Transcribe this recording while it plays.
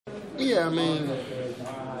Yeah, I mean,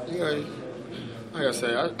 you know, like I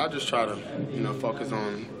say, I just try to, focus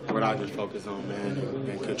on what I can focus on, man,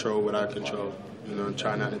 and control what I control. And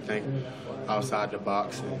try not to think outside the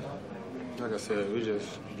box. And like I said, we're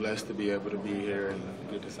just blessed to be able to be here and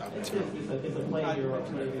get this opportunity. Your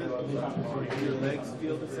legs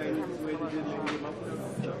feel the same as the way they did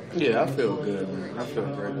maybe? Yeah, I feel good, man. I feel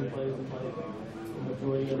great.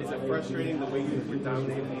 Is it frustrating the way you were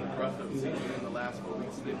dominating the rest of the season in the last 4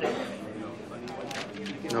 weeks?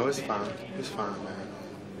 No, it's fine. It's fine, man.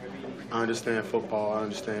 I understand football. I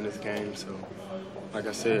understand this game. So, like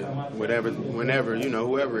I said, whenever,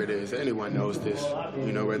 whoever it is, anyone knows this.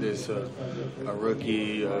 Whether it's a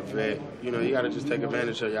rookie, a vet, you got to just take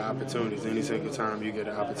advantage of your opportunities any single time you get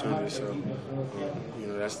an opportunity. So,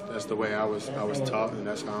 that's the way I was taught, and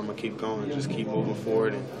that's how I'm gonna keep going. Just keep moving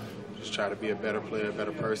forward and just try to be a better player, a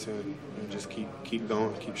better person, and just keep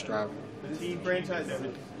going, keep striving. The team franchise,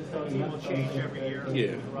 the team will change every year.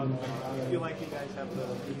 Yeah. Do you feel like you guys have the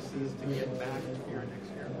pieces to get back here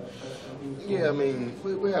next year? Yeah, I mean,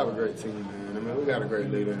 we have a great team, man. I mean, we got a great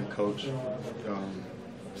leader and coach.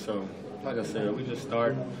 So, like I said, we just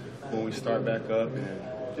start when we start back up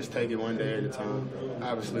and just take it one day at a time.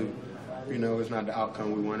 Obviously, it's not the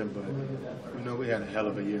outcome we wanted, but, we had a hell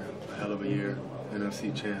of a year,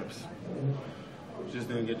 NFC champs. Just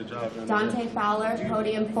didn't get the job done. Dante Fowler,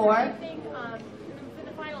 podium 4. I think in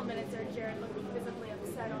the final minutes there, Jared looked visibly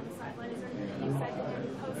upset on the sideline. Is there anything you said to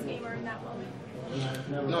him post-game or in that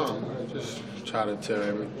moment? No, I just try to tell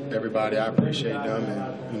everybody I appreciate them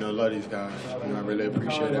and, love these guys. I really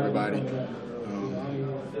appreciate everybody.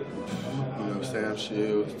 Sam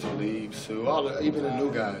Shields, Talib, Sue, even the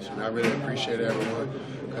new guys. I really appreciate everyone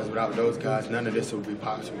because without those guys, none of this would be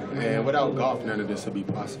possible. And without golf, none of this would be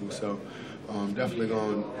possible. So definitely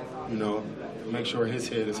going to, make sure his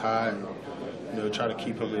head is high and, try to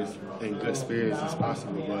keep him as in good spirits as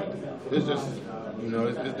possible. But it's just,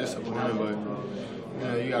 it's disappointing,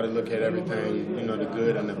 but, you got to look at everything, the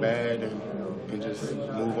good and the bad and just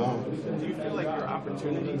move on. Do you feel like your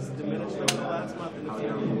opportunities diminished over the last month in the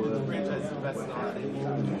field? The franchise invested a lot in you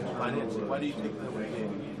financially. Why do you think that way?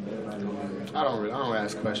 I don't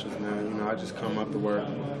ask questions, man. I just come up to work,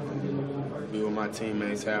 be with my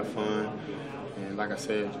teammates, have fun, and like I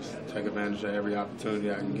said, just take advantage of every opportunity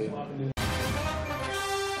I can get.